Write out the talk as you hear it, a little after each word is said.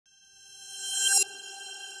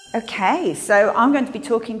Okay, so I'm going to be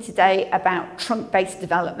talking today about trunk-based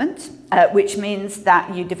development, which means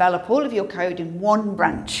that you develop all of your code in one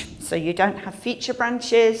branch. So you don't have feature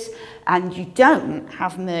branches and you don't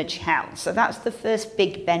have merge hell. So that's the first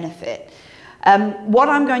big benefit. What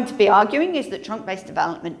I'm going to be arguing is that trunk-based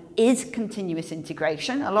development is continuous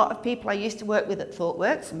integration. A lot of people I used to work with at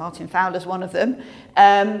ThoughtWorks, and Martin Fowler's one of them,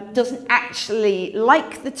 doesn't actually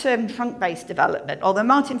like the term trunk-based development, although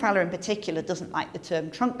Martin Fowler in particular doesn't like the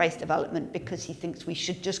term trunk-based development because he thinks we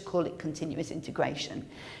should just call it continuous integration,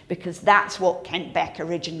 because that's what Kent Beck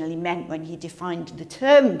originally meant when he defined the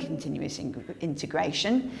term continuous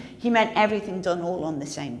integration. He meant everything done all on the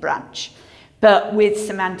same branch. But with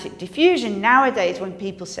semantic diffusion, nowadays when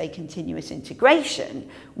people say continuous integration,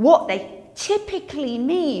 what they typically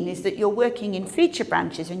mean is that you're working in feature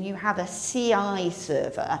branches and you have a CI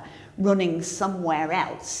server running somewhere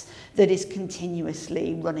else that is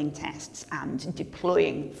continuously running tests and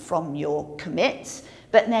deploying from your commits,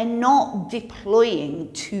 but they're not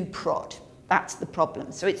deploying to prod. That's the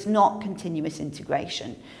problem. So it's not continuous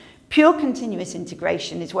integration. Pure continuous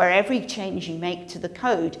integration is where every change you make to the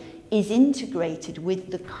code is integrated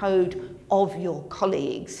with the code of your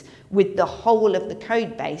colleagues, with the whole of the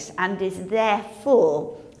code base, and is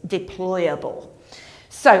therefore deployable.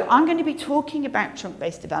 So I'm going to be talking about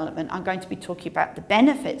trunk-based development. I'm going to be talking about the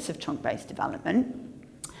benefits of trunk-based development.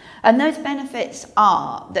 And those benefits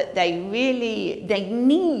are that they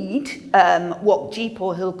need what G.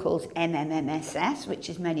 Paul Hill calls MMMSS, which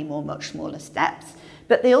is many more much smaller steps.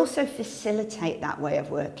 But they also facilitate that way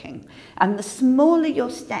of working. And the smaller your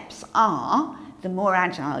steps are, the more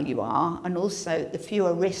agile you are, and also the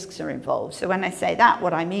fewer risks are involved. So when I say that,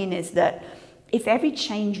 what I mean is that if every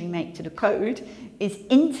change you make to the code is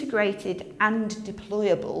integrated and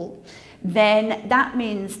deployable, then that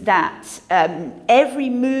means that every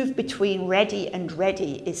move between ready and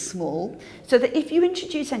ready is small, so that if you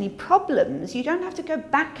introduce any problems, you don't have to go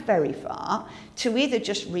back very far to either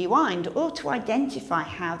just rewind or to identify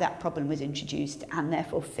how that problem was introduced and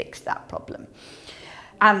therefore fix that problem.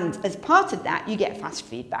 And as part of that, you get fast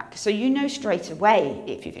feedback. So you know straight away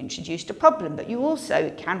if you've introduced a problem, but you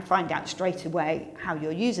also can find out straight away how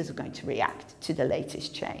your users are going to react to the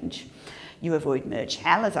latest change. You avoid merge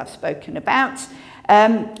hell, as I've spoken about.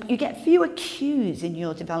 You get fewer queues in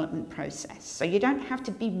your development process. So you don't have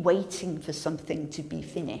to be waiting for something to be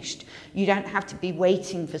finished. You don't have to be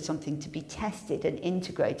waiting for something to be tested and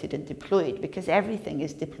integrated and deployed, because everything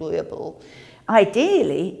is deployable,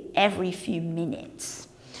 ideally, every few minutes.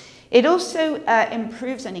 It also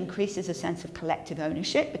improves and increases a sense of collective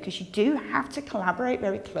ownership, because you do have to collaborate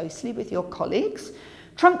very closely with your colleagues.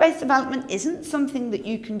 Trunk-based development isn't something that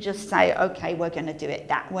you can just say, okay, we're going to do it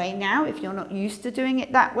that way now, if you're not used to doing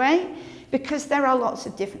it that way, because there are lots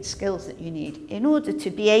of different skills that you need in order to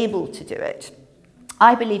be able to do it.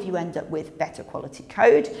 I believe you end up with better quality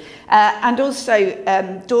code, and also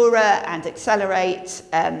Dora and Accelerate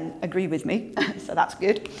agree with me, so that's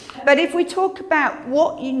good. But if we talk about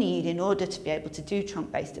what you need in order to be able to do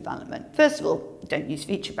trunk-based development, first of all, don't use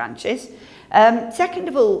feature branches. Second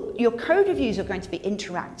of all, your code reviews are going to be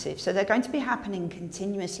interactive, so they're going to be happening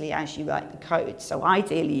continuously as you write the code. So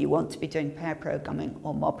ideally, you want to be doing pair programming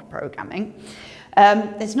or mob programming.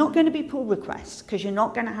 There's not going to be pull requests because you're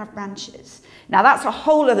not going to have branches. Now, that's a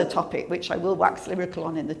whole other topic which I will wax lyrical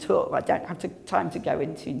on in the talk. I don't have time to go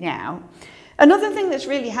into now. Another thing that's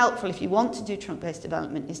really helpful if you want to do trunk-based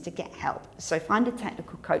development is to get help. So find a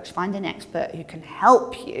technical coach, find an expert who can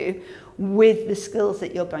help you with the skills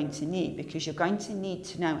that you're going to need, because you're going to need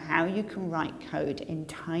to know how you can write code in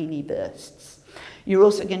tiny bursts. You're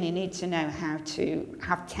also going to need to know how to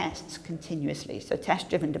have tests continuously. So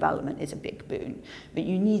test-driven development is a big boon, but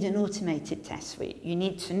you need an automated test suite. You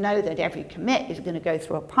need to know that every commit is going to go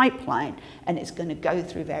through a pipeline and it's going to go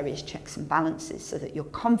through various checks and balances so that you're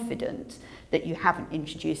confident that you haven't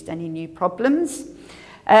introduced any new problems.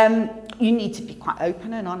 You need to be quite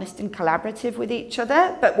open and honest and collaborative with each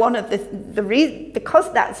other, but one of the reasons,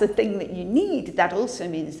 because that's a thing that you need, that also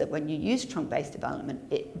means that when you use trunk-based development,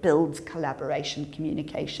 it builds collaboration,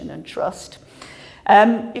 communication, and trust.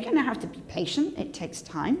 You're going to have to be patient. It takes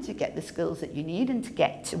time to get the skills that you need and to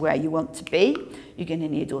get to where you want to be. You're going to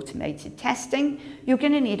need automated testing. You're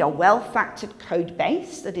going to need a well-factored code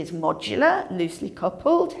base that is modular, loosely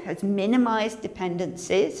coupled, has minimized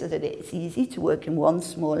dependencies so that it's easy to work in one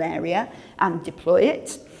small area and deploy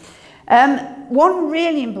it. One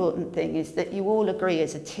really important thing is that you all agree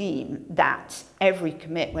as a team that every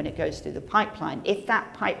commit, when it goes through the pipeline, if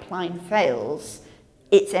that pipeline fails,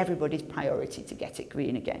 it's everybody's priority to get it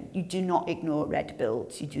green again. You do not ignore red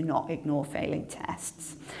builds. You do not ignore failing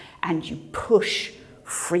tests. And you push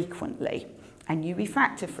frequently, and you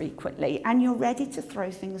refactor frequently, and you're ready to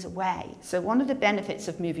throw things away. So one of the benefits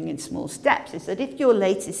of moving in small steps is that if your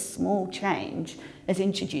latest small change has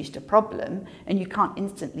introduced a problem and you can't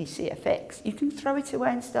instantly see a fix, you can throw it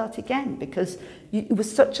away and start again, because it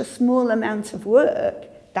was such a small amount of work,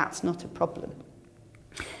 that's not a problem.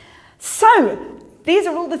 So these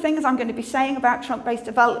are all the things I'm going to be saying about trunk-based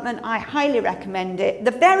development. I highly recommend it.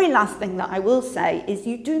 The very last thing that I will say is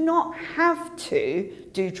you do not have to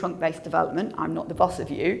do trunk-based development. I'm not the boss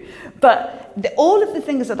of you. But all of the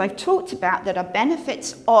things that I've talked about that are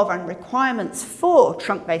benefits of and requirements for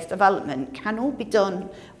trunk-based development can all be done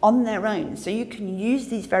on their own. So you can use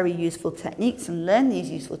these very useful techniques and learn these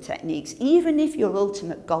useful techniques, even if your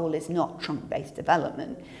ultimate goal is not trunk-based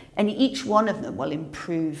development. And each one of them will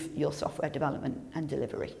improve your software development and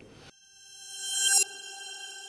delivery.